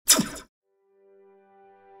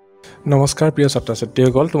নমস্কাৰ প্ৰিয়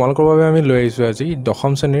ছাত্ৰ-ছাত্ৰীসকল তোমালোকৰ বাবে আমি লৈ আহিছোঁ আজি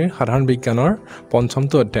দশম শ্ৰেণীৰ সাধাৰণ বিজ্ঞানৰ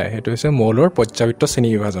পঞ্চমটো অধ্যায় সেইটো হৈছে মৌলৰ পৰ্যাবৃত্ত শ্ৰেণী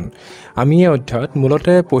বিভাজন আমি এই অধ্যায়ত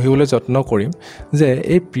মূলতে পঢ়িবলৈ যত্ন কৰিম যে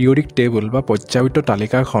এই পিৰিয়ডিক টেবুল বা পৰ্যাবৃত্ত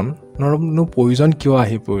তালিকাখনৰনো প্ৰয়োজন কিয়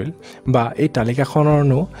আহি পৰিল বা এই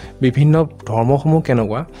তালিকাখনৰনো বিভিন্ন ধৰ্মসমূহ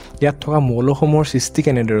কেনেকুৱা ইয়াত থকা মৌলসমূহৰ সৃষ্টি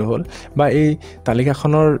কেনেদৰে হ'ল বা এই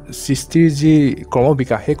তালিকাখনৰ সৃষ্টিৰ যি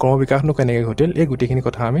ক্ৰমবিকাশ সেই ক্ৰমবিকাশনো কেনেকৈ ঘটিল এই গোটেইখিনি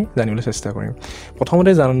কথা আমি জানিবলৈ চেষ্টা কৰিম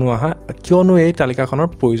প্ৰথমতে জানো আহা কিয়নো এই তালিকাখনৰ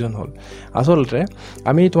প্ৰয়োজন হ'ল আসলতে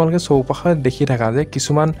আমি তোমালোকে চৌপাশে দেখি থাকা যে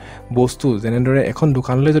কিছুমান বস্তু যেনেদৰে এখন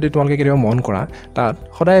দোকানলৈ যদি তোমালোকে কেতিয়াবা মন কৰা তাত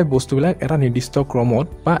সদায় বস্তুবিলাক এটা নিৰ্দিষ্ট ক্ৰমত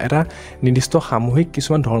বা এটা নিৰ্দিষ্ট সামূহিক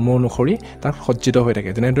কিছুমান ধৰ্ম অনুসৰি তাত সজ্জিত হৈ থাকে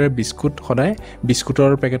যেনেদৰে বিস্কুট সদায়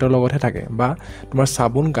বিস্কুটৰ পেকেটৰ লগতহে থাকে বা তোমাৰ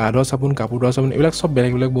চাবোন গা ধোৱা চাবোন কাপোৰ ধোৱা চাবোন এইবিলাক সব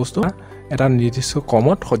বেলেগ বেলেগ বস্তু এটা নিৰ্দিষ্ট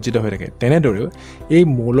ক্ৰমত সজ্জিত হৈ থাকে তেনেদৰেও এই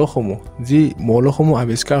মৌলসমূহ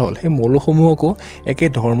আৱিষ্কাৰ হ'ল সেই মৌলসমূহকো একে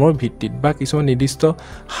ধৰ্মৰ ভিত্তিত বা কিছুমান নিৰ্দিষ্ট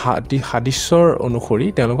সাদৃশ্যৰ অনুসৰি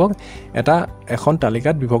তেওঁলোকক এখন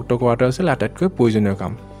তালিকাত বিভক্ত কৰাটো আছিল আটাইতকৈ প্ৰয়োজনীয়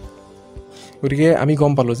কাম গতিকে আমি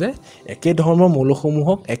গম পালোঁ যে একে ধৰ্মৰ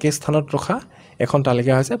মৌলসমূহক একে স্থানত ৰখা এখন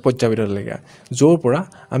তালিকা হৈছে পৰ্যাবৃত্ত তালিকা য'ৰ পৰা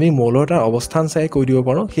আমি মৌলৰ এটা অৱস্থান চাই কৈ দিব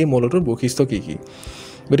পাৰোঁ সেই মৌলটোৰ বৈশিষ্ট্য কি কি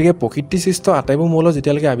গতিকে প্ৰকৃতিসৃষ্ট আটাইবোৰ মৌল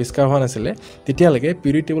যেতিয়ালৈকে আৱিষ্কাৰ হোৱা নাছিলে তেতিয়ালৈকে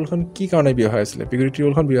পিৰিয়ডিক টেবুলখন কি কাৰণে ব্যৱহাৰ হৈছিলে পিৰিয়ডিক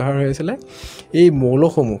টেবুলখন ব্যৱহাৰ হৈ আছিলে এই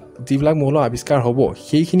মৌলসমূহ যিবিলাক মৌল আৱিষ্কাৰ হ'ব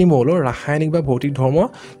সেইখিনি মৌলৰ ৰাসায়নিক বা ভৌতিক ধৰ্ম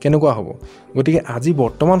কেনেকুৱা হ'ব গতিকে আজি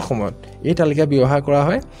বৰ্তমান সময়ত এই তালিকা ব্যৱহাৰ কৰা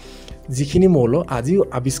হয় যিখিনি মৌল আজিও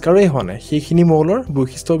আৱিষ্কাৰেই হোৱা নাই সেইখিনি মৌলৰ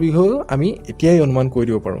বৈশিষ্ট্যৰ বিষয়েও আমি এতিয়াই অনুমান কৰি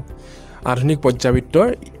দিব পাৰোঁ আধুনিক পৰ্যাবৃত্তৰ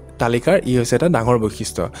তালিকাৰ ই হৈছে এটা ডাঙৰ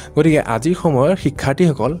বৈশিষ্ট্য গতিকে আজিৰ সময়ৰ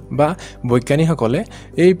শিক্ষাৰ্থীসকল বা বৈজ্ঞানিকসকলে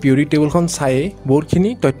এই পিৰিয়ডিক টেবুলখন চায়েই বহুতখিনি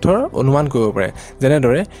তথ্যৰ অনুমান কৰিব পাৰে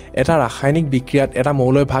যেনেদৰে এটা ৰাসায়নিক বিক্ৰিয়াত এটা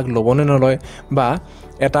মৌলৰ ভাগ ল'বনে নলয় বা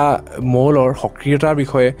এটা মৌলৰ সক্ৰিয়তাৰ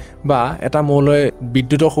বিষয়ে বা এটা মৌলই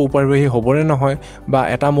বিদ্যুতৰ সুপৰিবাহী হ'বনে নহয় বা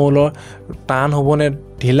এটা মৌলৰ টান হ'বনে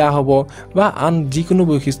ঢিলা হ'ব বা আন যিকোনো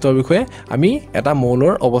বৈশিষ্ট্যৰ বিষয়ে আমি এটা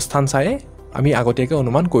মৌলৰ অৱস্থান চায়ে আমি আগতীয়াকৈ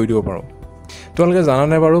অনুমান কৰি দিব পাৰোঁ তোমালোকে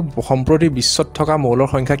জানানে বাৰু সম্প্ৰতি বিশ্বত থকা মৌলৰ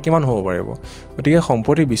সংখ্যা কিমান হ'ব পাৰিব গতিকে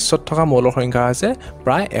সম্প্ৰতি বিশ্বত থকা মৌলৰ সংখ্যা হৈছে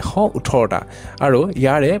প্ৰায় 118টা আৰু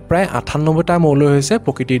ইয়াৰে প্ৰায় 98টা মৌল হৈছে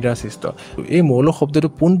প্ৰকৃতিৰ দ্বাৰা সৃষ্ট এই মৌল শব্দটো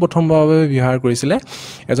পোনপ্ৰথমবাৰৰ বাবে ব্যৱহাৰ কৰিছিলে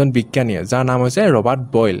এজন বিজ্ঞানীয়ে যাৰ নাম হৈছে ৰবাৰ্ট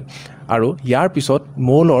বইল আৰু ইয়াৰ পিছত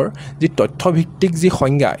মৌলৰ যি তথ্যভিত্তিক যি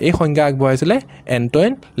সংজ্ঞা এই সংজ্ঞা আগবঢ়াইছিলে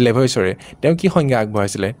এণ্টইন লেভইছৰে তেওঁ কি সংজ্ঞা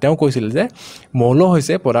আগবঢ়াইছিলে তেওঁ কৈছিল যে মৌল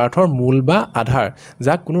হৈছে পদাৰ্থৰ মূল বা আধাৰ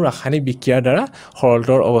যাক কোনো ৰাসায়নিক বিক্ৰিয়াৰ দ্বাৰা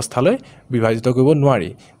সৰলতৰ অৱস্থালৈ বিভাজিত কৰিব নোৱাৰি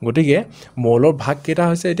গতিকে মৌলৰ ভাগ কেইটা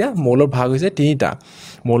হৈছে এতিয়া মৌলৰ ভাগ হৈছে তিনিটা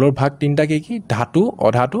মৌলৰ ভাগ তিনিটা কি ধাতু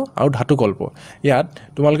অধাতু আৰু ধাতুকল্প ইয়াত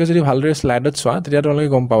তোমালোকে যদি ভালদৰে স্লাইডত চোৱা তেতিয়া তোমালোকে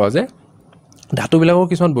গম পাবা যে ধাতুবিলাকৰ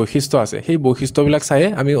কিছুমান বৈশিষ্ট্য আছে সেই বৈশিষ্ট্যবিলাক চাইয়ে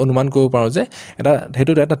আমি অনুমান কৰিব পাৰোঁ যে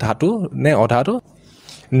সেইটো এটা ধাতু নে অধাতু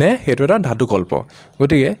নে সেইটো এটা ধাতুকল্প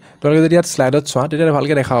গতিকে তোমালোকে যদি ইয়াত স্লাইডত চোৱা তেতিয়া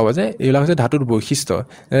ভালকৈ দেখা পাবা যে এইবিলাক হৈছে ধাতুৰ বৈশিষ্ট্য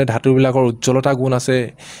যেনে ধাতুবিলাকৰ উজ্জ্বলতা গুণ আছে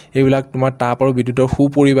এইবিলাক তোমাৰ তাপ আৰু বিদ্যুতৰ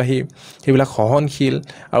সুপৰিবাহী সেইবিলাক সহনশীল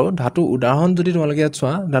আৰু ধাতুৰ উদাহৰণ যদি তোমালোকে ইয়াত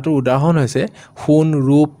চোৱা ধাতুৰ উদাহৰণ হৈছে সোণ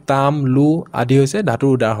ৰূপ তাম লো আদি হৈছে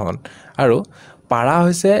ধাতুৰ উদাহৰণ আৰু পাৰা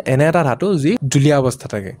হৈছে এনে এটা ধাতু যি জুলীয়া অৱস্থা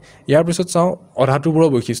থাকে ইয়াৰ পিছত চাওঁ অধাতুবোৰৰ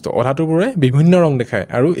বৈশিষ্ট্য অধাতুবোৰে বিভিন্ন ৰং দেখায়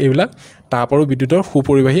আৰু এইবিলাক তাপ আৰু বিদ্যুতৰ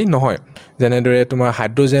সুপৰিবাহী নহয় যেনেদৰে তোমাৰ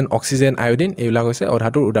হাইড্ৰজেন অক্সিজেন আয়ডিন এইবিলাক হৈছে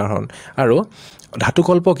অধাতুৰ উদাহৰণ আৰু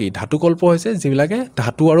ধাতুকল্প কি ধাতুকল্প হৈছে যিবিলাকে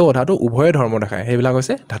ধাতু আৰু অধাতু উভয় ধৰ্ম দেখায় সেইবিলাক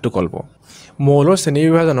হৈছে ধাতুকল্প মৌলৰ শ্ৰেণী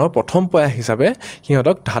বিভাজনৰ প্ৰথম প্ৰয়াস হিচাপে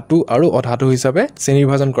সিহঁতক ধাতু আৰু অধাতু হিচাপে শ্ৰেণী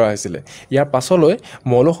বিভাজন কৰা হৈছিলে ইয়াৰ পাছলৈ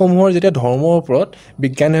মৌলসমূহৰ যেতিয়া ধৰ্মৰ ওপৰত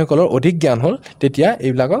বিজ্ঞানীসকলৰ অধিক জ্ঞান হ'ল তেতিয়া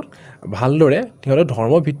এইবিলাকক ভালদৰে সিহঁতৰ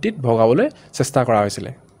ধৰ্মভিত্তিত ভগাবলৈ চেষ্টা কৰা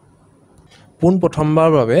হৈছিলে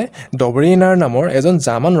পোনপ্ৰথমবাৰৰ বাবে ডবৰিনাৰ নামৰ এজন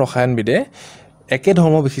জাৰ্মান ৰসায়নবিদে একে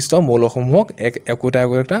ধৰ্ম বিশিষ্ট মৌলসমূহক একোটা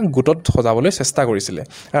গোটত সজাবলৈ চেষ্টা কৰিছিলে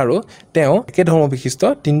আৰু তেওঁ একে ধৰ্ম বিশিষ্ট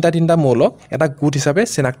তিনিটা মৌলক এটা গোট হিচাপে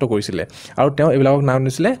চিনাক্ত কৰিছিলে আৰু তেওঁ এইবিলাকক নাম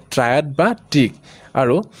দিছিলে ট্ৰায়াড বা ট্ৰিক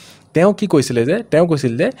আৰু তেওঁ কৈছিল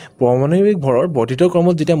যে পাৰমাণৱিক ভৰৰ বৰ্ধিত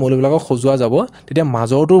ক্ৰমত যেতিয়া মৌলবিলাকক সজোৱা যাব তেতিয়া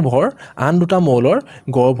মাজৰটোৰ ভৰ আন দুটা মৌলৰ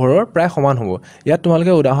গড় ভৰৰ প্ৰায় সমান হ'ব ইয়াত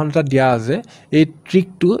তোমালোকে উদাহৰণ এটা দিয়া আছে এই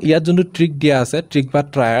ট্ৰিকটো ইয়াত যোনটো ট্ৰিক দিয়া আছে ট্ৰিক বা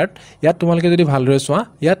ট্ৰায়াড ইয়াত তোমালোকে যদি ভালদৰে চোৱা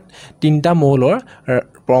ইয়াত তিনিটা মৌলৰ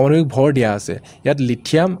পাৰমাণৱিক ভৰ দিয়া আছে ইয়াত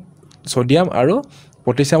লিথিয়াম ছডিয়াম আৰু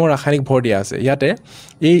পটাছিয়ামৰ ৰাসায়নিক ভৰ দিয়া আছে ইয়াতে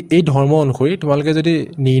এই ধৰ্ম অনুসৰি তোমালোকে যদি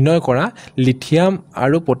নিৰ্ণয় কৰা লিথিয়াম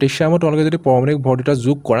আৰু পটাছিয়ামৰ তোমালোকে যদি পাৰমাণৱিক ভৰ দুটা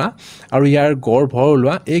যোগ কৰা আৰু ইয়াৰ গড় ভৰ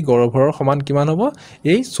ওলোৱা এই গড় ভৰৰ সমান কিমান হ'ব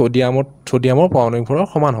এই ছডিয়ামৰ পাৰমাণৱিক ভৰৰ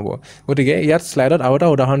সমান হ'ব গতিকে ইয়াত স্লাইডত আৰু এটা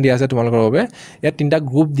উদাহৰণ দিয়া আছে তোমালোকৰ বাবে ইয়াত তিনিটা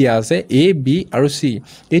গ্ৰুপ দিয়া আছে এ বি আৰু চি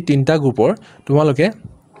এই তিনিটা গ্ৰুপৰ তোমালোকে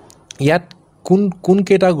ইয়াত কোন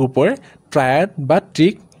কেইটা গ্ৰুপৰে ট্ৰায়াড বা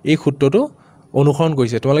ট্ৰিক এই সূত্ৰটো অনুসৰণ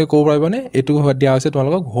কৰিছে তোমালোকে ক'ব পাৰিবানে এইটো দিয়া হৈছে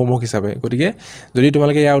তোমালোকক হোমৱৰ্ক হিচাপে গতিকে যদি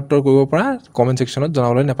তোমালোকে ইয়াৰ উত্তৰ কৰিব পৰা কমেণ্ট ছেকশ্যনত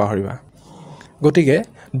জনাবলৈ নাপাহৰিবা গতিকে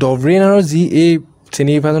ডভৰিনাৰৰ যি এই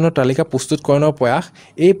শ্ৰেণীবিভাজনৰ তালিকা প্ৰস্তুতকৰণৰ প্ৰয়াস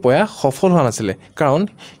সফল হোৱা নাছিলে কাৰণ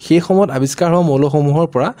সেই সময়ত আৱিষ্কাৰ হোৱা মৌলসমূহৰ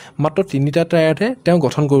পৰা মাত্ৰ 3টা ট্ৰায়াডহে তেওঁ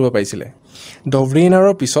গঠন কৰিব পাৰিছিলে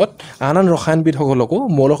ডভৰিনাৰৰ পিছত আন ৰসায়নবিদসকলকো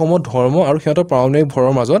মৌলসমূহৰ ধৰ্ম আৰু সিহঁতৰ পাৰমাণৱিক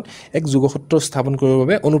ভৰৰ মাজত এক যোগসূত্ৰ স্থাপন কৰিবৰ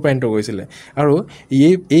বাবে অনুপ্ৰাণিত কৰিছিলে আৰু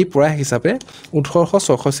এই প্ৰয়াস হিচাপে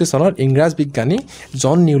 1866 চনত ইংৰাজ বিজ্ঞানী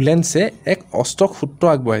জন নিউলেণ্ডছে এক অষ্টক সূত্ৰ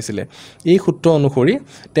আগবঢ়াইছিলে এই সূত্ৰ অনুসৰি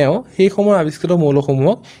তেওঁ সেই সময়ৰ আৱিষ্কৃত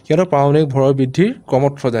মৌলসমূহক সিহঁতৰ পাৰমাণৱিক ভৰৰ বৃদ্ধিৰ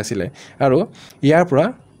ক্ৰমত সজাইছিলে আৰু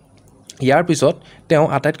ইয়াৰ পিছত তেওঁ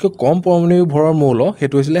আটাইতকৈ কম পাৰমাণৱিক ভৰৰ মৌল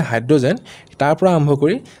সেইটো হৈছিলে হাইড্ৰজেন তাৰ পৰা আৰম্ভ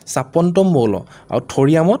কৰি 56তম মৌল আৰু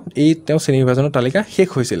থৰিয়ামত তেওঁ শ্ৰেণীবিভাজনৰ তালিকা শেষ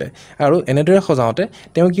হৈছিলে আৰু এনেদৰে সজাওঁতে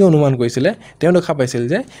তেওঁ কি অনুমান কৰিছিলে তেওঁ দেখা পাইছিল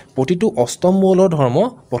যে প্ৰতিটো অষ্টম মৌলৰ ধৰ্ম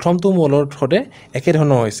প্ৰথমটো মৌলৰ সৈতে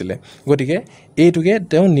একেধৰণৰ হৈছিলে গতিকে এইটোকে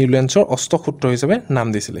তেওঁ নিউলেণ্ডছৰ অষ্টক সূত্ৰ হিচাপে নাম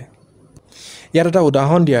দিছিলে ইয়াত এটা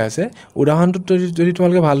উদাহৰণ দিয়া আছে উদাহৰণটোত যদি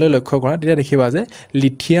তোমালোকে ভালদৰে লক্ষ্য কৰা তেতিয়া দেখিবা যে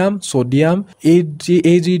লিথিয়াম সোডিয়াম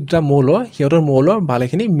এই যি দুটা মৌল সিহঁতৰ মৌলৰ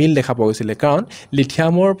ভালেখিনি মিল দেখা পোৱা গৈছিলে কাৰণ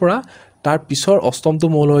লিথিয়ামৰ পৰা তাৰ পিছৰ অষ্টমটো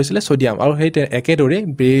মৌল হৈছিলে সোডিয়াম আৰু সেই একেদৰে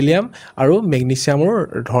বেৰিলিয়াম আৰু মেগনেছিয়ামৰ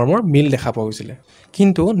ধৰ্মৰ মিল দেখা পোৱা গৈছিলে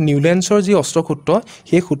কিন্তু নিউলেণ্ডছৰ যি অষ্টক সূত্ৰ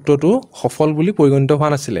সেই সূত্ৰটো সফল বুলি পৰিগণিত হোৱা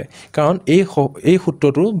নাছিলে কাৰণ এই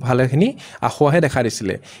সূত্ৰটো ভালেখিনি আসোঁৱাহে দেখা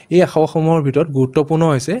দিছিলে এই আসোঁৱাহসমূহৰ ভিতৰত গুৰুত্বপূৰ্ণ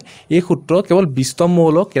হৈছে এই সূত্ৰ কেৱল 20তম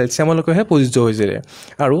মৌল কেলছিয়ামলৈকেহে প্ৰযোজ্য হৈছিলে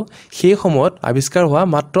আৰু সেই সময়ত আৱিষ্কাৰ হোৱা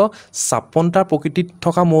মাত্ৰ 56টা প্ৰকৃতিত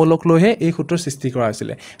থকা মৌলক লৈহে এই সূত্ৰৰ সৃষ্টি কৰা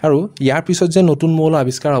হৈছিলে আৰু ইয়াৰ পিছত যে নতুন মৌল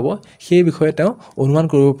আৱিষ্কাৰ হ'ব সেই বিষয়ে তেওঁ অনুমান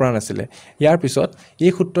কৰিব পৰা নাছিলে ইয়াৰ পিছত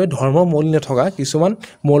এই সূত্ৰই ধৰ্ম মৌল নথকা কিছুমান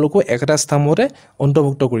মৌলকো একেটা স্তম্ভতে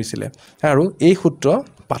অন্তৰ্ভুক্ত কৰিছিলে আৰু এই সূত্ৰ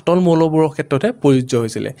পাতল মৌলবোৰৰ ক্ষেত্ৰতে প্ৰযোজ্য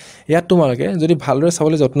হৈছিলে ইয়াত তোমালোকে যদি ভালদৰে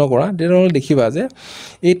চাবলৈ যত্ন কৰা তেতিয়াহ'লে দেখিবা যে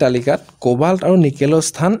এই তালিকাত কোবাল্ট আৰু নিকেলৰ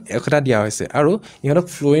স্থান একেটা দিয়া হৈছে আৰু ইহঁতক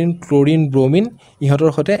ফ্ল'ৰিন ক্ল'ৰিন ব্ৰমিন ইহঁতৰ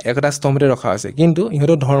সৈতে একেটা স্তম্ভতে ৰখা হৈছে কিন্তু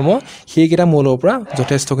ইহঁতৰ ধৰ্ম সেইকেইটা মৌলৰ পৰা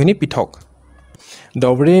যথেষ্টখিনি পৃথক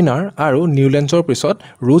ডভৰিনাৰ আৰু নিউলেণ্ডছৰ পিছত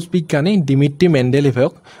ৰুছ বিজ্ঞানী ডিমিত্ৰি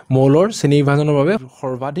মেণ্ডেলিভক মৌলৰ শ্ৰেণীবিভাজনৰ বাবে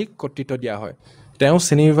সৰ্বাধিক কৰ্তৃত্ব দিয়া হয় তেওঁ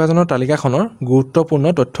শ্ৰেণীবিভাজনৰ তালিকাখনৰ গুৰুত্বপূৰ্ণ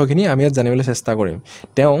তথ্যখিনি আমি ইয়াত জানিবলৈ চেষ্টা কৰিম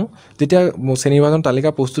তেওঁ যেতিয়া শ্ৰেণীবিভাজন তালিকা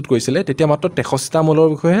প্ৰস্তুত কৰিছিলে তেতিয়া মাত্ৰ 63টা মৌলৰ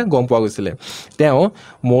বিষয়েহে গম পোৱা গৈছিলে তেওঁ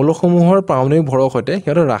মৌলসমূহৰ পাৰমাণৱিক ভৰৰ সৈতে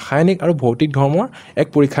সিহঁতৰ ৰাসায়নিক আৰু ভৌতিক ধৰ্মৰ এক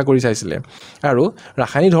পৰীক্ষা কৰি চাইছিলে আৰু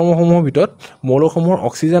ৰাসায়নিক ধৰ্মসমূহৰ ভিতৰত মৌলসমূহৰ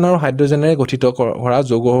অক্সিজেন আৰু হাইড্ৰজেনেৰে গঠিত কৰা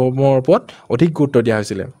যৌগসমূহৰ ওপৰত অধিক গুৰুত্ব দিয়া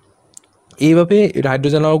হৈছিলে এইভাবে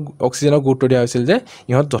হাইড্ৰজেন আৰু অক্সিজেনক গুৰুত্ব দিয়া হৈছিল যে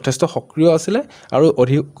ইহঁত যথেষ্ট সক্ৰিয় আছিলে আৰু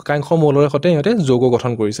অধিকাংশ মৌলৰ সৈতে ইহঁতে যৌগ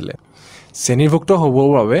গঠন কৰিছিলে শ্ৰেণীভুক্ত হ'বৰ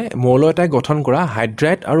বাবে মৌল এটাই গঠন কৰা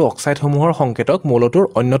হাইড্ৰাইড আৰু অক্সাইডসমূহৰ সংকেতক মৌলটোৰ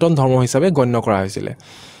অন্যতম ধৰ্ম হিচাপে গণ্য কৰা হৈছিলে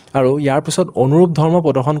আৰু ইয়াৰ পিছত অনুৰূপ ধৰ্ম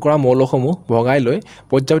প্ৰদৰ্শন কৰা মৌলসমূহ ভগাই লৈ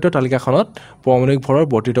পৰ্যাপ্ত তালিকাখনত পাৰমাণৱিক ভৰৰ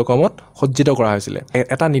বৰ্ধিত ক্ৰমত সজ্জিত কৰা হৈছিলে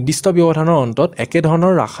এটা নিৰ্দিষ্ট ব্যৱধানৰ অন্তত একে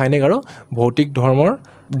ধৰণৰ ৰাসায়নিক আৰু ভৌতিক ধৰ্মৰ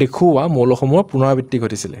দেখুওৱা মৌলসমূহৰ পুনৰাবৃত্তি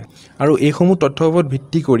ঘটিছিলে আৰু এইসমূহ তথ্যৰ ওপৰত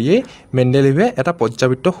ভিত্তি কৰিয়েই মেণ্ডেলিভে এটা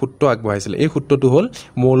পৰ্যাপ্ত সূত্ৰ আগবঢ়াইছিলে এই সূত্ৰটো হ'ল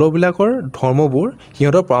মৌলবিলাকৰ ধৰ্মবোৰ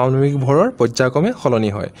সিহঁতৰ পাৰমাণৱিক ভৰৰ পৰ্যায়ক্ৰমে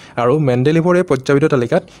সলনি হয় আৰু মেণ্ডেলিভৰ এই পৰ্যাপ্ত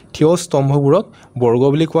তালিকাত থিয় স্তম্ভবোৰক বৰ্গ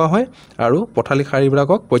বুলি কোৱা হয় আৰু পথালি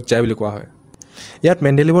শাৰীবিলাকক পৰ্যায় বুলি কোৱা হয় ইয়াত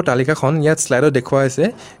মেণ্ডেলিভৰ তালিকাখন ইয়াত স্লাইডত দেখুওৱা হৈছে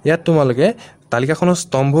ইয়াত তোমালোকে তালিকাখনৰ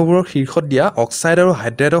স্তম্ভবোৰৰ শীৰ্ষত দিয়া অক্সাইড আৰু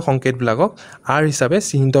হাইড্ৰাইডৰ সংকেতবিলাকক আৰ হিচাপে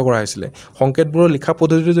চিহ্নিত কৰা হৈছিলে সংকেতবোৰৰ লিখা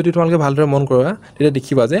পদ্ধতিটো যদি তোমালোকে ভালদৰে মন কৰা তেতিয়া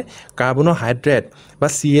দেখিবা যে কাৰ্বনৰ হাইড্ৰাইড বা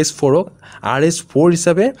CH4ক RH4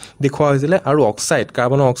 হিচাপে দেখুওৱা হৈছিলে আৰু অক্সাইড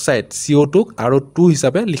কাৰ্বনৰ অক্সাইড CO2ক R2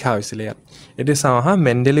 হিচাপে লিখা হৈছিলে ইয়াত এতিয়া চাওঁ আহা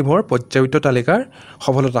মেণ্ডেলিভৰ পৰ্যাপ্ত তালিকাৰ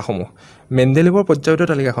সফলতাসমূহ মেণ্ডেলিভৰ পৰ্যাপ্ত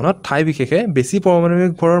তালিকাখনত ঠাই বিশেষে বেছি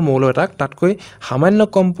পাৰমাণৱিক ভৰৰ মৌল এটাক তাতকৈ সামান্য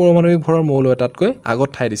কম পাৰমাণৱিক ভৰৰ মৌল এটাতকৈ আগত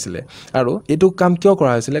ঠাই দিছিলে আৰু এইটো কাম কিয়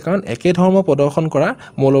কৰা হৈছিলে কাৰণ একে ধৰ্ম প্ৰদৰ্শন কৰা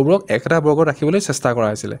মৌলবোৰক একেটা বৰ্গত ৰাখিবলৈ চেষ্টা কৰা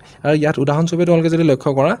হৈছিলে আৰু ইয়াত উদাহৰণস্বৰূপে তোমালোকে যদি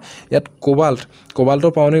লক্ষ্য কৰা ইয়াত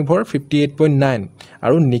কোবাল্টৰ পাৰমাণৱিক ভৰ 58.9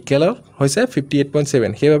 আৰু নিকেলৰ হৈছে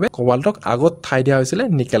 58.7 সেইবাবে কোবাল্টক আগত ঠাই দিয়া হৈছিলে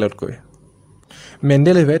নিকেলতকৈ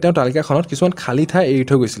মেণ্ডেলিভে তেওঁ তালিকাখনত কিছুমান খালী ঠাই এৰি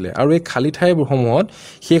থৈ গৈছিলে আৰু এই খালী ঠাইসমূহত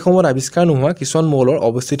সেই সময়ত আৱিষ্কাৰ নোহোৱা কিছুমান মৌলৰ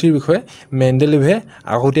অৱস্থিতিৰ বিষয়ে মেণ্ডেলিভে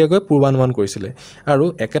আগতীয়াকৈ পূৰ্বানুমান কৰিছিলে আৰু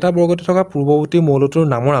একেটা বৰ্গতে থকা পূৰ্বৱৰ্তী মৌলটোৰ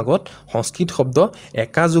নামৰ আগত সংস্কৃত শব্দ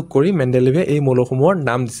একা যোগ কৰি মেণ্ডেলিভে এই মৌলসমূহৰ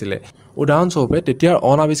নাম দিছিলে উদাহৰণস্বৰূপে তেতিয়াৰ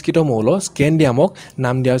অনাৱিষ্কৃত মৌল স্কেণ্ডিয়ামক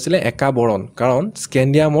নাম দিয়া হৈছিলে একা বৰণ কাৰণ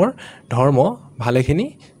স্কেণ্ডিয়ামৰ ধৰ্ম ভালেখিনি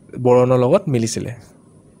বৰণৰ লগত মিলিছিলে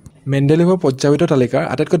মেণ্ডেলিভৰ পৰ্যায়িত তালিকাৰ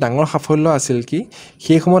আটাইতকৈ ডাঙৰ সাফল্য আছিল কি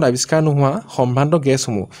সেই সময়ত আৱিষ্কাৰ নোহোৱা সম্ভ্ৰান্ত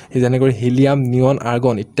গেছসমূহ যেনেকৈ হিলিয়াম, নিয়ন,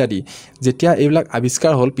 আৰ্গন ইত্যাদি যেতিয়া এইবিলাক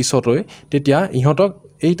আৱিষ্কাৰ হ'ল পিছলৈ তেতিয়া ইহঁতক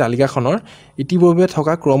এই তালিকাখনৰ ইতিপূৰ্বে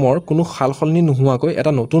থকা ক্ৰমৰ কোনো সালসলনি নোহোৱাকৈ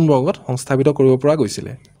এটা নতুন বৰ্গত সংস্থাপিত কৰিব পৰা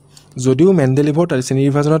গৈছিলে। যদিও মেণ্ডেলিভৰ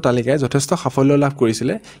শ্ৰেণীবিভাজনৰ তালিকাই যথেষ্ট সাফল্য লাভ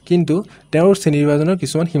কৰিছিলে কিন্তু তেওঁৰ শ্ৰেণীবিভাজনৰ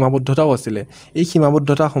কিছুমান সীমাবদ্ধতাও আছিলে। এই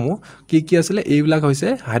সীমাবদ্ধতাসমূহ কি আছিলে? এইবিলাক হৈছে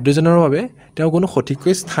হাইড্ৰজেনৰ বাবে তেওঁ কোনো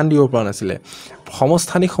সঠিককৈ স্থান দিব পৰা নাছিলে।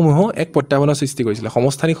 সমস্থানিকসমূহেও এক প্ৰত্যাহ্বানৰ সৃষ্টি কৰিছিলে।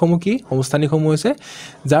 সমস্থানিকসমূহ কি? সমস্থানিকসমূহ হৈছে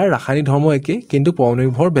যাৰ ৰাসায়নিক ধৰ্ম একেই কিন্তু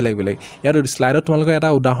পৰমাণুবোৰ বেলেগ বেলেগ। ইয়াত শ্লাইডত তোমালোকে এটা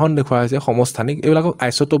উদাহৰণ দেখুওৱা হৈছে সমস্থানিক। এইবিলাকক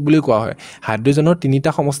আইচোটোপ বুলি কোৱা হয়। হাইড্ৰজেনৰ তিনিটা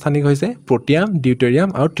সমস্থানিক হৈছে প্ৰটিয়াম, ডিউটেৰিয়াম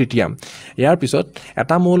আৰু ট্ৰিটিয়াম। ইয়াৰ পিছত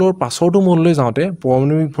এটা মৌলৰ পাছৰটো মৌললৈ যাওঁতে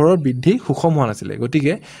পৰমাণুবোৰৰ বৃদ্ধি সুষম হোৱা নাছিলে।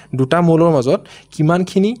 গতিকে দুটা মৌলৰ মাজত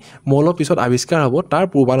কিমানখিনি মৌলৰ পিছত আৱিষ্কাৰ হ'ব তাৰ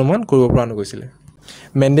পূৰ্বানুমান কৰিব পৰা নগৈছিলে।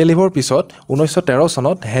 মেণ্ডেলিভৰ পিছত 1913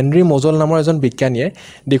 চনত হেনৰি মজল নামৰ এজন বিজ্ঞানীয়ে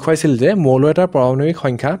দেখুৱাইছিল যে মৌল এটাৰ পাৰমাণৱিক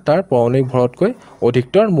সংখ্যা তাৰ পাৰমাণৱিক ভৰতকৈ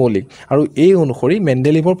অধিকতৰ মৌলিক আৰু এই অনুসৰি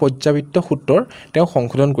মেণ্ডেলিভৰ পৰ্যাবৃত্ত সূত্ৰৰ তেওঁ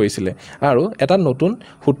সংশোধন কৰিছিলে আৰু এটা নতুন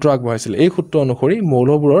সূত্ৰ আগবঢ়াইছিলে। এই সূত্ৰ অনুসৰি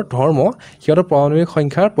মৌলবোৰৰ ধৰ্ম সিহঁতৰ পাৰমাণৱিক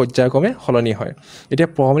সংখ্যাৰ পৰ্যায়ক্ৰমে সলনি হয়। এতিয়া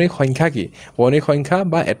পাৰমাণৱিক সংখ্যা কি? পাৰমাণৱিক সংখ্যা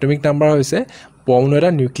বা এটমিক নাম্বাৰ হৈছে পৰমাণু এটা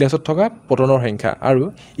নিউক্লিয়াছত থকা প্ৰটনৰ সংখ্যা আৰু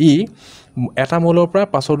ই এটা মৌলৰ পৰা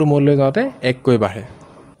পাছৰটো মৌললৈ যাওঁতে এককৈ বাঢ়ে।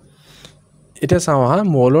 এতিয়া চাওঁ আহা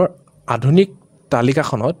মৌলৰ আধুনিক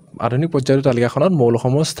পৰ্যায়ৰ তালিকাখনত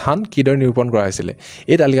মৌলসমূহৰ স্থান কিদৰে নিৰূপণ কৰা হৈছিলে।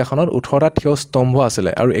 এই তালিকাখনত 18টা থিয় স্তম্ভ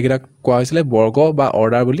আছিলে আৰু এইকেইটাক কোৱা হৈছিলে বৰ্গ বা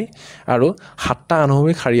অৰ্ডাৰ বুলি আৰু 7টা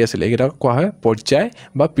আনুভূমিক শাৰী আছিলে। এইকেইটাক কোৱা হয় পৰ্যায়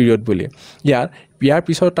বা পিৰিয়ড বুলি। ইয়াৰ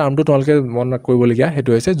পিছৰ টাৰ্মটো তোমালোকে মন কৰিবলগীয়া সেইটো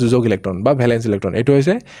হৈছে যোজক ইলেক্ট্ৰন বা ভেলেন্স ইলেক্ট্ৰন। এইটো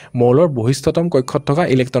হৈছে মৌলৰ বহিষ্ঠতম কক্ষত থকা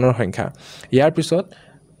ইলেক্ট্ৰনৰ সংখ্যা। ইয়াৰ পিছত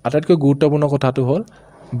আটাইতকৈ গুৰুত্বপূৰ্ণ কথাটো হ'ল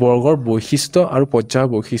বৰ্গৰ বৈশিষ্ট্য আৰু পৰ্যায়ৰ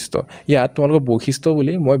বৈশিষ্ট্য। ইয়াত তোমালোকৰ বৈশিষ্ট্য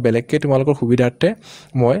বুলি মই বেলেগকৈ তোমালোকৰ সুবিধাৰ্থে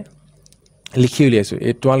মই লিখি উলিয়াইছোঁ।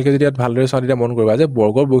 এই তোমালোকে যদি ইয়াত ভালদৰে চোৱা তেতিয়া মন কৰিবা যে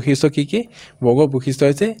বৰ্গৰ বৈশিষ্ট্য কি? বৰ্গৰ বৈশিষ্ট্য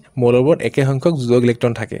হৈছে মৌলবোৰত একে সংখ্যক যোজক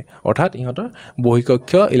ইলেক্ট্ৰন থাকে অৰ্থাৎ ইহঁতৰ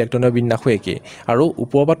বহিঃকক্ষীয় ইলেক্ট্ৰনৰ বিন্যাসো একেই আৰু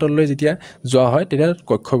ওপৰৰ পৰা তললৈ যেতিয়া যোৱা হয় তেতিয়া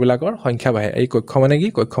কক্ষবিলাকৰ সংখ্যা বাঢ়ে। এই কক্ষ মানে কি?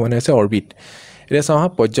 কক্ষ মানে হৈছে অৰ্বিট। এতিয়া চাওঁ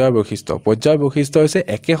পৰ্যায়ৰ বৈশিষ্ট্য। পৰ্যায়ৰ বৈশিষ্ট্য হৈছে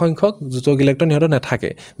একে সংখ্যক যোজক ইলেক্ট্ৰন ইহঁতৰ নাথাকে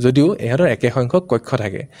যদিও ইহঁতৰ একে সংখ্যক কক্ষ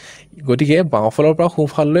থাকে। গতিকে বাওঁফালৰ পৰা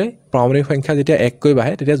সোঁফাললৈ পাৰমাণৱিক সংখ্যা যেতিয়া এককৈ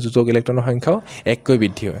বাঢ়ে তেতিয়া যোজক ইলেক্ট্ৰনৰ সংখ্যাও এককৈ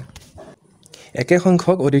বৃদ্ধি হয়। একে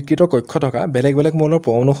সংখ্যক অধিকৃত কক্ষ থকা বেলেগ বেলেগ মৌলৰ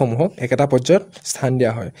পৰমাণুসমূহক একেটা পৰ্যায়ত স্থান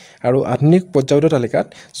দিয়া হয় আৰু আধুনিক পৰ্যায়িত তালিকাত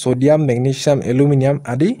ছ'ডিয়াম, মেগনেছিয়াম, এলুমিনিয়াম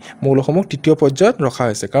আদি মৌলসমূহক তৃতীয় পৰ্যায়ত ৰখা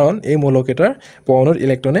হৈছে কাৰণ এই মৌলকেইটাৰ পৰমাণুৰ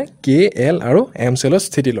ইলেক্ট্ৰনে K, L আৰু M চেলত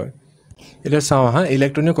স্থিতি লয়। এতিয়া চাওঁ আহা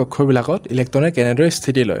ইলেক্ট্ৰনিক কক্ষবিলাকত ইলেক্ট্ৰনে কেনেদৰে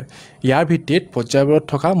স্থিতি লয়। ইয়াৰ ভিত্তিত পৰ্যায়বোৰত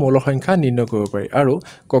থকা মৌলৰ সংখ্যা নিৰ্ণয় কৰিব পাৰি আৰু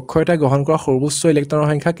কক্ষ এটাই গ্ৰহণ কৰা সৰ্বোচ্চ ইলেক্ট্ৰনৰ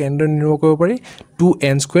সংখ্যা কেনেদৰে নিৰ্ণয় কৰিব পাৰি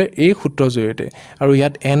 2n² এই সূত্ৰৰ জৰিয়তে। আৰু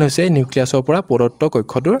ইয়াত n হৈছে নিউক্লিয়াছৰ পৰা প্ৰদত্ত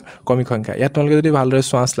কক্ষটোৰ ক্ৰমিক সংখ্যা। ইয়াত তোমালোকে যদি ভালদৰে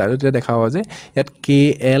চোৱা শ্লাইডত তেতিয়া দেখা পাবা যে ইয়াত K,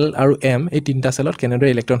 L আৰু M এই তিনিটা চেলত কেনেদৰে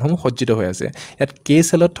ইলেক্ট্ৰনসমূহ সজ্জিত হৈ আছে। ইয়াত K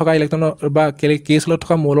চেলত থকা ইলেক্ট্ৰনৰ বা K চেলত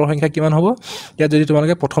থকা মৌলৰ সংখ্যা কিমান হ'ব? ইয়াত যদি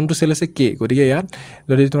তোমালোকে প্ৰথমটো চেল আছে K, গতিকে ইয়াত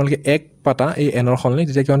যদি তোমালোকে 1 পাতা এই এনৰ সলনি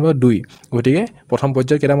তেতিয়া কিমান পাবা 2। গতিকে প্ৰথম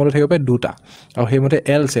পৰ্যায়ত কেইটা মৌল থাকিব পাৰে? 2টা। আৰু সেইমতে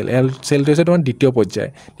চেলটো হৈছে তোমাৰ দ্বিতীয় পৰ্যায়।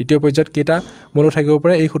 দ্বিতীয় পৰ্যায়ত কেইটা মৌল থাকিব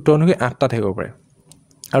পাৰে? এই সূত্ৰ অনুসৰি 8টা থাকিব পাৰে।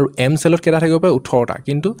 আৰু M চেলত কেইটা থাকিব পাৰে? 18টা।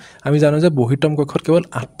 কিন্তু আমি জানো যে বহিঃতম কক্ষত কেৱল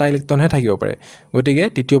 8টা ইলেক্ট্ৰনহে থাকিব পাৰে। গতিকে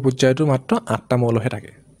তৃতীয় পৰ্যায়টো মাত্ৰ 8টা মৌলহে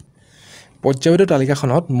থাকে। পৰ্যায়িত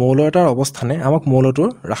তালিকাখনত মৌল এটাৰ অৱস্থানে আমাক মৌলটোৰ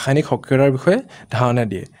ৰাসায়নিক সক্ৰিয়তাৰ বিষয়ে ধাৰণা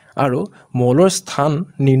দিয়ে আৰু মৌলৰ স্থান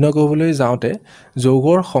নিৰ্ণয় কৰিবলৈ যাওঁতে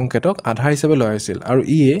যৌগৰ সংকেতক আধাৰ হিচাপে লোৱা হৈছিল আৰু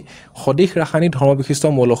ইয়ে সদিশ ৰাসায়নিক ধৰ্মবিশিষ্ট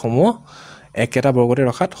মৌলসমূহ একেটা বৰ্গতে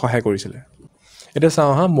ৰখাত সহায় কৰিছিলে। এতিয়া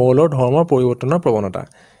চাওঁ আহা মৌলৰ ধৰ্মৰ পৰিৱৰ্তনৰ প্ৰৱণতা।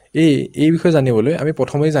 এই বিষয়ে জানিবলৈ আমি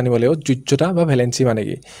প্ৰথমেই জানিব লাগিব যোজ্যতা বা ভেলেন্সি মানে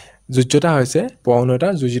কি। যোজ্যতা হৈছে পৰমাণু এটা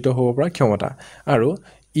যোজিত হ'ব পৰা ক্ষমতা আৰু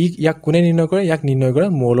ইয়াক কোনে নিৰ্ণয় কৰে? ইয়াক নিৰ্ণয় কৰে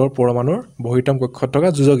মৌলৰ পৰমাণুৰ বহিঃতম কক্ষত থকা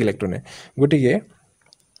যোজক ইলেক্ট্ৰনে। গতিকে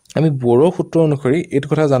আমি বড়ো সূত্ৰ অনুসৰি এইটো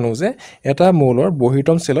কথা জানো যে এটা মৌলৰ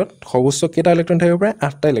বহিঃতম চেলত সৰ্বোচ্চ কেইটা ইলেক্ট্ৰন থাকিব পাৰে?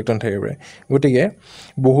 8টা ইলেক্ট্ৰন থাকিব পাৰে। গতিকে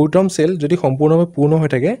বহিঃতম চেল যদি সম্পূৰ্ণভাৱে পূৰ্ণ হৈ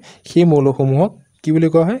থাকে সেই মৌলসমূহক কি বুলি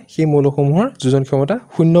কোৱা হয়? সেই মৌলসমূহৰ যোজন ক্ষমতা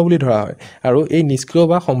 0 বুলি ধৰা হয় আৰু এই নিষ্ক্ৰিয়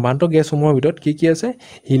বা সম্ভ্ৰান্ত গেছসমূহৰ ভিতৰত কি আছে?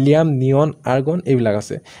 হিলিয়াম, নিয়ন, আৰ্গন এইবিলাক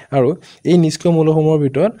আছে আৰু এই নিষ্ক্ৰিয় মৌলসমূহৰ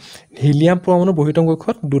ভিতৰত হিলিয়াম পৰমাণুৰ বহিঃতম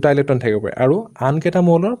কক্ষত 2টা ইলেক্ট্ৰন থাকিব পাৰে আৰু আনকেইটা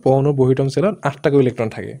মৌলৰ পৰমাণুৰ বহিঃতম চেলত 8টাকৈ ইলেক্ট্ৰন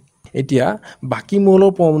থাকে। এতিয়া বাকী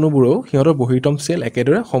মৌলৰ পৰমাণুবোৰেও সিহঁতৰ বহিঃতম চেল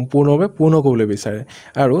একেদৰে সম্পূৰ্ণভাৱে পূৰ্ণ কৰিবলৈ বিচাৰে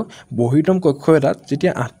আৰু বহিঃতম কক্ষ এটাত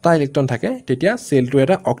যেতিয়া 8টা ইলেক্ট্ৰন থাকে তেতিয়া চেলটো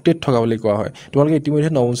এটা অক্টেট থকা বুলি কোৱা হয়। তোমালোকে ইতিমধ্যে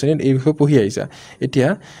নৱম শ্ৰেণীত এই বিষয়ে পঢ়ি আহিছা। এতিয়া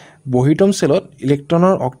বহিতম চেলত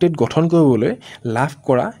ইলেক্ট্ৰনৰ অক্টেট গঠন কৰিবলৈ লাভ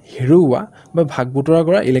কৰা হেৰুওৱা বা ভাগ বতৰা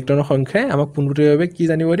কৰা ইলেক্ট্ৰনৰ সংখ্যাই আমাক পোনপটীয়াভাৱে কি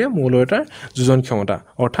জানিব দিয়ে মৌল এটাৰ যোজন ক্ষমতা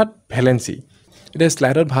অৰ্থাৎ ভেলেন্সি এটা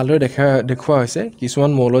স্লাইডত ভালদৰে দেখুওৱা হৈছে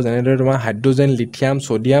কিছুমান মৌল যেনেদৰে তোমাৰ হাইড্ৰজেন লিথিয়াম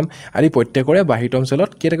সোডিয়াম আদি প্ৰত্যেকৰে বাহিতম চেলত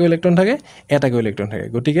কেইটাকৈ ইলেক্ট্ৰন থাকে এটাকৈ ইলেক্ট্ৰন থাকে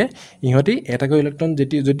গতিকে ইহঁতি এটাকৈ ইলেক্ট্ৰন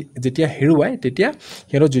যেতিয়া হেৰুৱায় তেতিয়া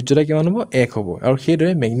সিহঁতৰ যোজ্যতা কিমান হ'ব 1 হ'ব আৰু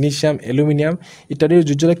সেইদৰে মেগনেছিয়াম এলুমিনিয়াম ইত্যাদিৰ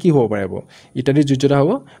যোজ্যতা কি হ'ব পাৰিব ইত্যাদিৰ যোজ্যতা হ'ব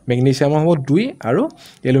মেগনেছিয়ামৰ হ'ব 2 আৰু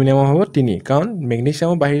এলুমিনিয়ামৰ হ'ব 3 কাৰণ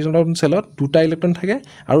মেগনেছিয়ামৰ বাহিতম চেলত 2টা ইলেক্ট্ৰন থাকে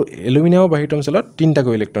আৰু এলুমিনিয়ামৰ বাহিতম চেলত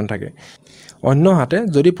 3টাকৈ ইলেক্ট্ৰন থাকে অন্যহাতে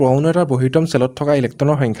যদি পৰমাণু এটাৰ বহিতম চেলত থকা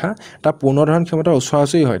ইলেক্ট্ৰনৰ সংখ্যা তাৰ পুনৰ্ধাৰণ ক্ষমতাৰ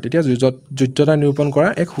ওচৰা-ওচৰি হয় তেতিয়া যোজ্যতা নিৰূপণ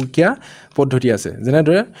কৰাৰ এক সুকীয়া পদ্ধতি আছে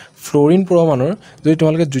যেনেদৰে ফ্ল'ৰিন পৰমাণুৰ যদি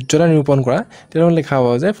তোমালোকে যোজ্যতা নিৰূপণ কৰা তেতিয়া লিখা হ'ব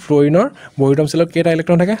যে ফ্ল'ৰিনৰ বহিতম চেলত কেইটা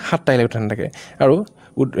ইলেক্ট্ৰন থাকে 7টা ইলেক্ট্ৰন থাকে আৰু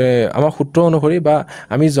আমাৰ সূত্ৰ অনুসৰি বা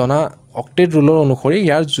আমি জনা অক্টেট ৰুলৰ অনুসৰি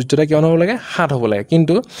ইয়াৰ যোজ্যতা কিমান হ'ব লাগে 7 হ'ব লাগে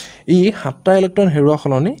কিন্তু ই 7টা ইলেক্ট্ৰন হেৰুৱা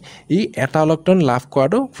সলনি ই এটা ইলেক্ট্ৰন লাভ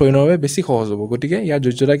কৰাটো ফ্ল'ৰিনৰ বাবে বেছি সহজ হ'ব গতিকে ইয়াৰ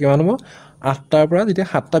যোজ্যতা কিমান হ'ব 8টাৰ পৰা যেতিয়া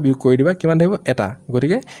 7টা বিয়োগ কৰি দিবা কিমান থাকিব এটা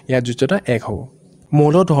গতিকে ইয়াৰ যোজ্যতা 1 হ'ব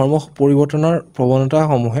মৌল ধৰ্ম পৰিৱৰ্তনৰ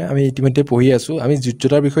প্ৰৱণতাসমূহে আমি ইতিমধ্যে পঢ়ি আছোঁ আমি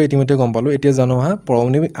যোজ্যতাৰ বিষয়ে ইতিমধ্যে গম পালোঁ এতিয়া জানো হা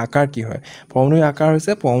পৰমাণুৰ আকাৰ কি হয় পৰমাণুৰ আকাৰ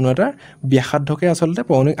হৈছে পৰমাণু এটাৰ ব্যাসাৰ্ধকে আচলতে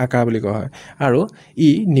পৰমাণুৰ আকাৰ বুলি কোৱা হয় আৰু ই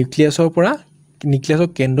নিউক্লিয়াছৰ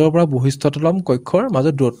কেন্দ্ৰৰ পৰা বহিস্থলম কক্ষৰ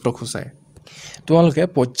মাজত দূৰত্ব সূচায় তোমালোকে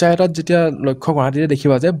পৰ্যায় এটাত যেতিয়া লক্ষ্য কৰা তেতিয়া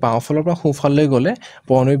দেখিবা যে বাওঁফালৰ পৰা সোঁফাললৈ গ'লে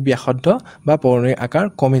পৰমাণুৰ ব্যাসাৰ্ধ বা পৰমাণুৰ আকাৰ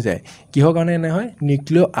কমি যায় কিহৰ কাৰণে এনে হয়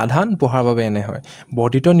নিউক্লিয় আধান বঢ়াৰ বাবে এনে হয়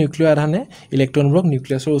বৰ্ধিত নিউক্লিয় আধানে ইলেক্ট্ৰনবোৰক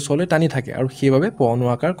নিউক্লিয়াছৰ ওচৰলৈ টানি থাকে আৰু সেইবাবে পৰমাণুৰ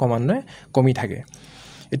আকাৰ ক্ৰমান্বয়ে কমি থাকে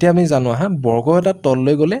এতিয়া আমি জানো হা বৰ্গ এটা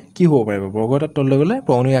তললৈ গ'লে কি হ'ব পাৰিব বৰ্গ এটা তললৈ গ'লে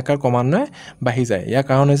পৰমাণুৰ আকাৰ ক্ৰমান্বয়ে বাঢ়ি যায় ইয়াৰ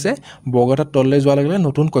কাৰণ হৈছে বৰ্গ এটা তললৈ যোৱাৰ লগে লগে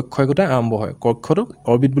নতুন কক্ষ একোটা আৰম্ভ হয় কক্ষটোক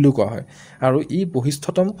অৰবিট বুলিও কোৱা হয় আৰু ই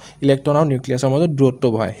বহিস্থতম ইলেক্ট্ৰন আৰু নিউক্লিয়াছৰ মাজত দূৰত্ব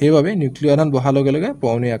বঢ়ায় সেইবাবে নিউক্লিয় আধান বঢ়াৰ লগে লগে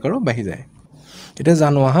পৰমাণুৰ আকাৰো বাঢ়ি যায় এতিয়া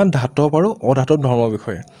জানো আহা ধাতব আৰু অধাতব ধৰ্মৰ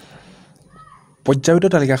বিষয়ে পৰ্যায়িত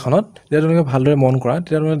তালিকাখনত যেতিয়া তোমালোকে ভালদৰে মন কৰা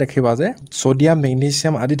তেতিয়া তোমালোকে দেখিবা যে সোডিয়াম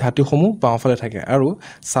মেগনেছিয়াম আদি ধাতুসমূহ বাওঁফালে থাকে আৰু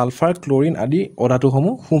সালফাৰ ক্লৰিন আদি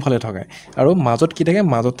অধাতুসমূহ সোঁফালে থাকে আৰু মাজত কি থাকে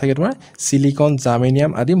মাজত থাকে তোমাৰ সিলিকন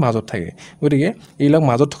জাৰ্মেনিয়াম আদি মাজত থাকে গতিকে এইবিলাক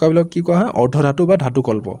মাজত থকাবিলাক কি কোৱা হয় অৰ্ধধাতু বা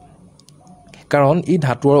ধাতুকল্প কাৰণ ই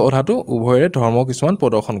ধাতু আৰু অধাতু উভয়ৰে ধৰ্ম কিছুমান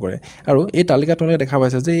প্ৰদৰ্শন কৰে আৰু এই তালিকাত তোমালোকে দেখা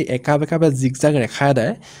পাইছে যে এই একা বেকা বা জিগজাগ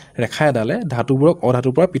ৰেখা এডালে ধাতুবোৰক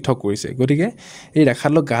অধাতুৰ পৰা পৃথক কৰিছে গতিকে এই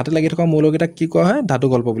ৰেখাডালৰ গাতে লাগি থকা মৌলকেইটাক কি কোৱা হয়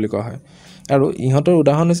ধাতুকল্প বুলি কোৱা হয় আৰু ইহঁতৰ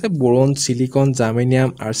উদাহৰণ হৈছে বোৰন সিলিকন জাৰ্মেনিয়াম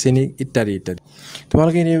আৰ্ছেনিক ইত্যাদি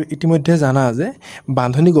তোমালোকে ইতিমধ্যে জানা যে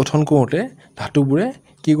বান্ধনি গঠন কৰোঁতে ধাতুবোৰে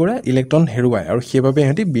কি কৰে ইলেক্ট্ৰন হেৰুৱায় আৰু সেইবাবে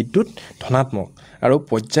ইহঁতি বিদ্যুৎ ধনাত্মক আৰু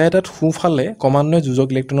পৰ্যায় এটাত সোঁফালে ক্ৰমান্বয়ে যোজক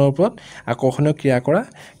ইলেক্ট্ৰনৰ ওপৰত আকৰ্ষণীয় ক্ৰিয়া কৰা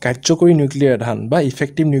কাৰ্যকৰী নিউক্লিয়াৰ আধান বা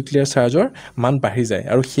ইফেক্টিভ নিউক্লিয়াৰ চাৰ্জৰ মান বাঢ়ি যায়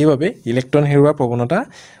আৰু সেইবাবে ইলেক্ট্ৰন হেৰুৱাৰ প্ৰৱণতা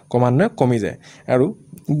ক্ৰমান্বয়ে কমি যায় আৰু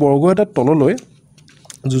বৰ্গ এটাৰ তললৈ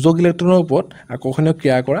যোজক ইলেক্ট্ৰনৰ ওপৰত আকৰ্ষণীয়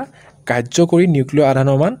ক্ৰিয়া কৰা কাৰ্যকৰী নিউক্লিয়াৰ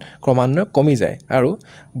আধানৰ মান ক্ৰমান্বয়ে কমি যায় আৰু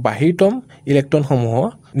বাহিৰতম ইলেক্ট্ৰনসমূহ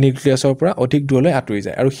নিউক্লিয়াছৰ পৰা অধিক দূৰলৈ আঁতৰি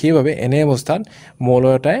যায় আৰু সেইবাবে এনে অৱস্থাত মৌল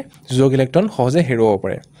এটাই যোজক ইলেক্ট্ৰন সহজে হেৰুৱাব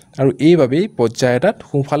পাৰে আৰু এইবাবেই পৰ্যায় এটাত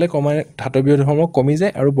সোঁফালে ধাতৱীয় ধৰ্ম কমি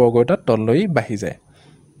যায় আৰু বৰ্গ এটাত তললৈ বাঢ়ি যায়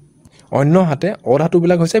অন্যহাতে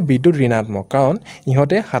অধাতুবিলাক হৈছে বিদ্যুৎ ঋণাত্মক কাৰণ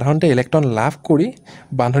ইহঁতে সাধাৰণতে ইলেক্ট্ৰন লাভ কৰি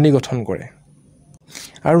বান্ধনি গঠন কৰে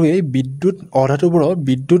আৰু এই অধাতুবোৰৰ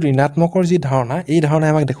বিদ্যুৎ ঋণাত্মকৰ যি ধাৰণা এই ধাৰণাই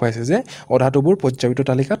আমাক দেখুৱাইছে যে অধাতুবোৰ পৰ্যায়িত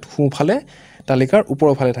তালিকাত সোঁফালে তালিকাৰ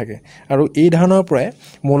ওপৰৰ ফালে থাকে আৰু এই ধাৰণাৰ পৰাই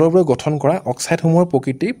মৌলবোৰে গঠন কৰা অক্সাইডসমূহৰ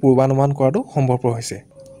প্ৰকৃতি পূৰ্বানুমান কৰাটো সম্ভৱপৰ হৈছে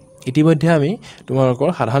ইতিমধ্যে আমি তোমালোকৰ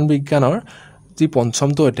সাধাৰণ বিজ্ঞানৰ যি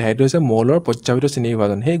পঞ্চমটো অধ্যায় এইটো হৈছে মৌলৰ পৰ্যায়িত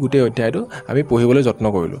শ্ৰেণীবিভাজন সেই গোটেই অধ্যায়টো আমি পঢ়িবলৈ যত্ন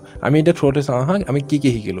কৰিলোঁ আমি এতিয়া থ্ৰুতে চাওঁ আহা আমি কি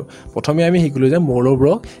শিকিলোঁ প্ৰথমে আমি শিকিলোঁ যে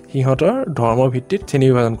মৌলবোৰক সিহঁতৰ ধৰ্মৰ ভিত্তিত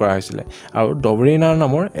শ্ৰেণীবিভাজন কৰা হৈছিলে আৰু ডবৰিনাৰ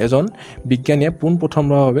নামৰ এজন বিজ্ঞানীয়ে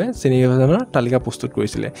পোনপ্ৰথমবাৰৰ বাবে শ্ৰেণীবিভাজনৰ তালিকা প্ৰস্তুত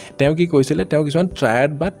কৰিছিলে তেওঁ কি কৰিছিলে তেওঁ কিছুমান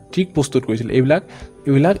ট্ৰায়াড বা ট্ৰিক প্ৰস্তুত কৰিছিলে এইবিলাক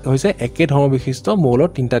হৈছে একে ধৰ্ম বিশিষ্ট মৌলৰ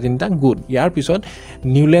তিনিটা গোট ইয়াৰ পিছত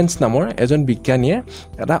নিউলেন্স নামৰ এজন বিজ্ঞানীয়ে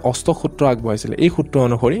এটা অষ্টসূত্ৰ আগবঢ়াইছিলে এই সূত্ৰ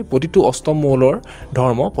অনুসৰি প্ৰতিটো অষ্টম মৌলৰ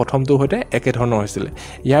ধৰ্ম প্ৰথমটোৰ সৈতে একে ধৰণৰ হৈছিলে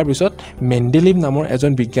ইয়াৰ পিছত মেণ্ডেলিভ নামৰ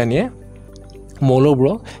এজন বিজ্ঞানীয়ে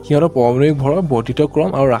মৌলবোৰক সিহঁতৰ পাৰমাণৱিক ভৰৰ বৰ্ধিত ক্ৰম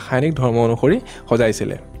আৰু ৰাসায়নিক ধৰ্ম অনুসৰি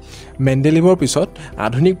সজাইছিলে মেণ্ডেলিভৰ পিছত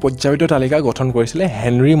আধুনিক পৰ্যায়িত তালিকা গঠন কৰিছিলে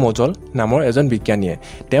হেনৰি মজল নামৰ এজন বিজ্ঞানীয়ে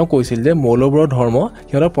তেওঁ কৈছিল যে মৌলবোৰৰ ধৰ্ম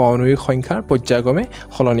সিহঁতৰ পাৰমাণৱিক সংখ্যাৰ পৰ্যায়ক্ৰমে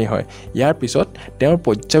সলনি হয় ইয়াৰ পিছত তেওঁৰ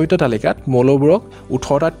পৰ্যায়িত তালিকাত মৌলবোৰক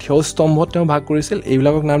 18টা থিয় স্তম্ভত তেওঁ ভাগ কৰিছিল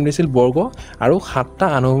এইবিলাকক নাম দিছিল বৰ্গ আৰু 7টা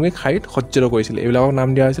আনুভূমিক শাৰীত সজ্জিত কৰিছিল এইবিলাকক নাম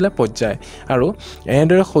দিয়া হৈছিল পৰ্যায় আৰু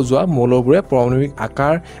এনেদৰে সজোৱা মৌলবোৰে পাৰমাণৱিক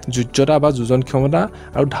আকাৰ যোজ্যতা বা যোজন ক্ষমতা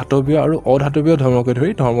আৰু ধাতৱীয় আৰু অধাতৱীয় ধৰ্মকে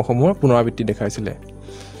ধৰি ধৰ্মসমূহৰ পুনৰাবৃত্তি দেখাইছিলে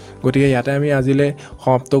গতিকে ইয়াতে আমি আজিলৈ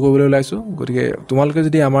সমাপ্ত কৰিবলৈ ওলাইছোঁ গতিকে তোমালোকে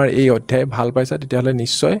যদি আমাৰ এই অধ্যায় ভাল পাইছা তেতিয়াহ'লে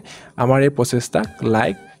নিশ্চয় আমাৰ এই প্ৰচেষ্টাক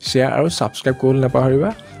লাইক শ্বেয়াৰ আৰু ছাবস্ক্ৰাইব কৰিবলৈ নাপাহৰিবা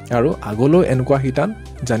আৰু আগলৈও এনেকুৱা শিতান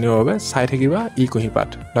জানিবৰ বাবে চাই থাকিবা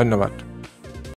eKuhipath ধন্যবাদ